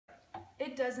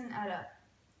it doesn't add up.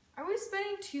 Are we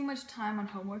spending too much time on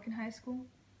homework in high school?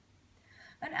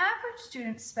 An average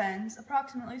student spends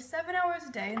approximately 7 hours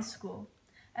a day in school,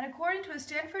 and according to a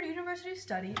Stanford University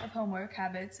study of homework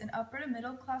habits in upper to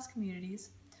middle class communities,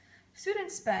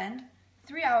 students spend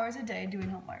 3 hours a day doing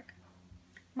homework.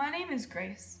 My name is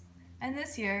Grace, and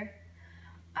this year,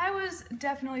 I was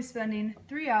definitely spending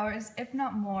 3 hours, if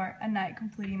not more, a night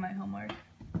completing my homework.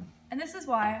 And this is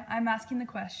why I'm asking the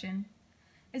question,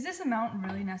 is this amount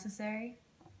really necessary?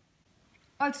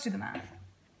 Let's do the math.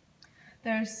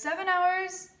 There's 7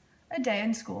 hours a day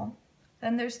in school,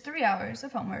 then there's 3 hours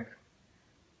of homework,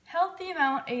 healthy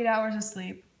amount 8 hours of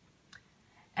sleep,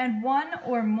 and 1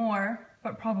 or more,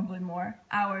 but probably more,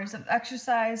 hours of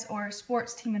exercise or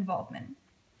sports team involvement.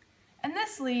 And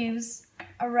this leaves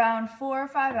around 4 or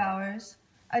 5 hours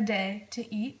a day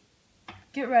to eat,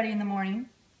 get ready in the morning,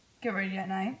 get ready at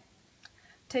night,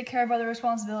 take care of other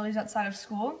responsibilities outside of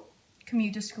school,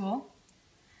 commute to school,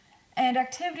 and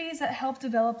activities that help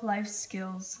develop life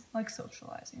skills like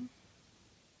socializing.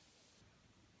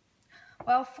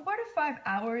 While 4 to 5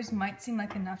 hours might seem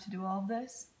like enough to do all of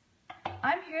this,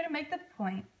 I'm here to make the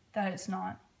point that it's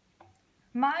not.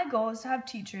 My goal is to have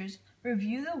teachers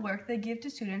review the work they give to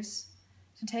students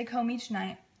to take home each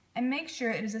night and make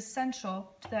sure it is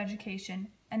essential to their education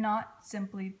and not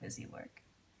simply busy work.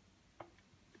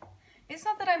 It's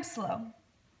not that I'm slow.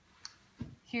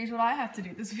 Here's what I have to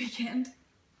do this weekend.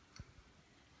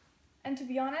 And to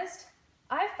be honest,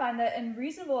 I find that in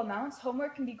reasonable amounts,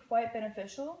 homework can be quite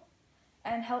beneficial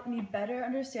and help me better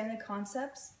understand the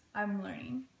concepts I'm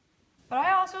learning. But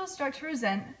I also start to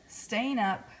resent staying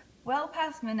up well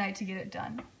past midnight to get it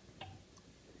done.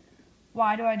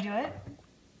 Why do I do it?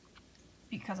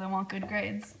 Because I want good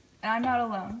grades, and I'm not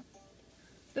alone.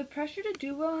 The pressure to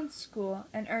do well in school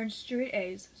and earn straight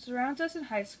A's surrounds us in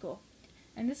high school,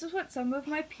 and this is what some of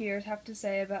my peers have to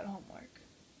say about homework.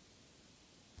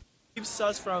 It keeps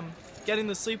us from getting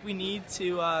the sleep we need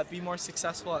to be more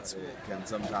successful at school. It can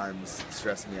sometimes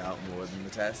stress me out more than the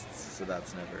tests, so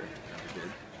that's never good.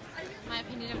 My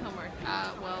opinion of homework,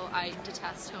 well, I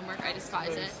detest homework. I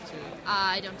despise it.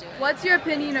 I don't do it. What's your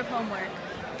opinion of homework?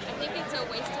 I think it's a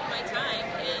waste of my time,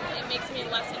 and it makes me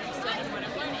less interested in what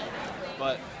I'm learning.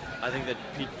 But I think that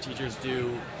teachers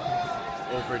do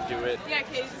overdo it. Yeah,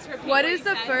 okay, just repeat What is you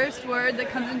the said. first word that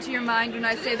comes into your mind when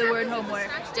I say the word homework?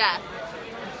 Death.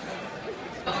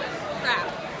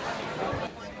 Crap.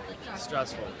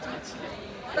 Stressful.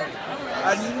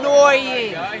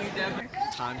 Annoying!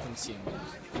 Time-consuming.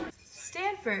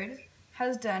 Stanford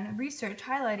has done research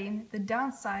highlighting the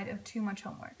downside of too much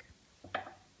homework.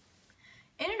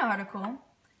 In an article,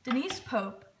 Denise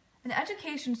Pope, an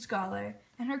education scholar,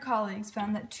 and her colleagues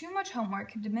found that too much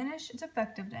homework can diminish its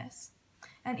effectiveness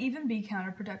and even be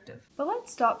counterproductive. But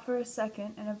let's stop for a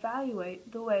second and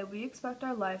evaluate the way we expect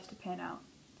our lives to pan out.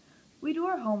 We do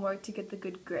our homework to get the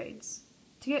good grades,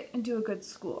 to get into a good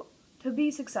school, to be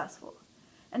successful.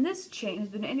 And this chain has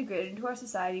been integrated into our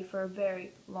society for a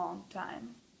very long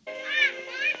time. I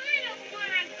don't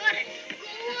want to go to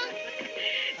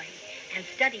school. And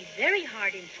study very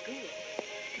hard in school.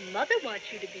 Mother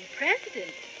wants you to be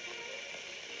president.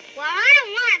 Well, I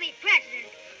don't want to be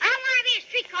president. I want to be a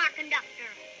streetcar conductor.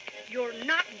 You're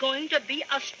not going to be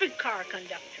a streetcar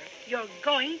conductor. You're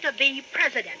going to be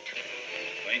president.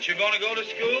 Ain't you going to go to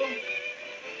school?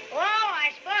 Oh,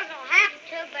 I suppose I'll have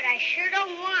to, but I sure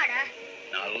don't want to.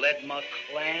 Now let my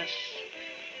class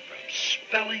from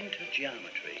spelling to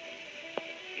geometry.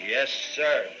 Yes,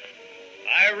 sir.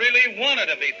 I really wanted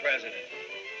to be president.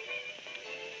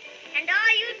 And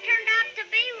all you turned out to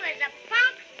be was a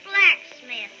punk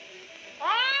blacksmith.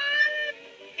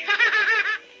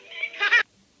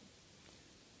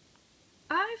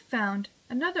 I found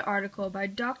another article by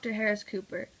Dr. Harris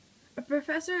Cooper, a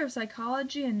professor of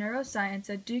psychology and neuroscience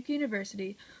at Duke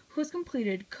University who has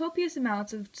completed copious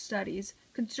amounts of studies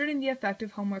concerning the effect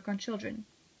of homework on children.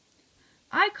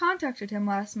 I contacted him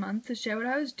last month to share what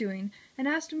I was doing and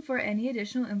asked him for any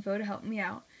additional info to help me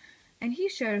out, and he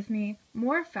shared with me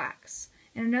more facts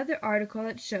in another article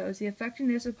that shows the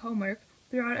effectiveness of homework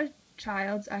throughout a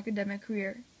child's academic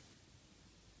career.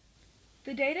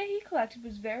 The data he collected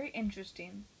was very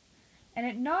interesting, and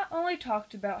it not only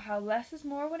talked about how less is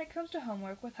more when it comes to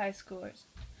homework with high schoolers,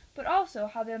 but also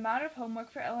how the amount of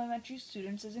homework for elementary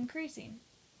students is increasing.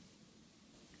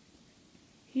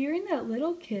 Hearing that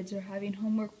little kids are having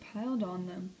homework piled on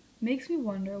them makes me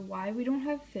wonder why we don't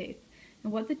have faith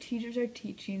in what the teachers are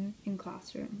teaching in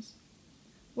classrooms.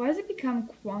 Why does it become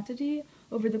quantity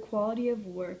over the quality of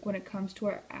work when it comes to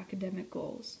our academic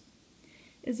goals?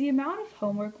 Is the amount of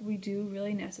homework we do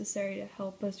really necessary to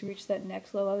help us reach that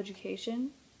next level of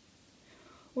education?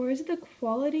 Or is it the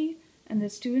quality and the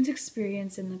student's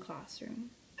experience in the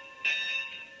classroom?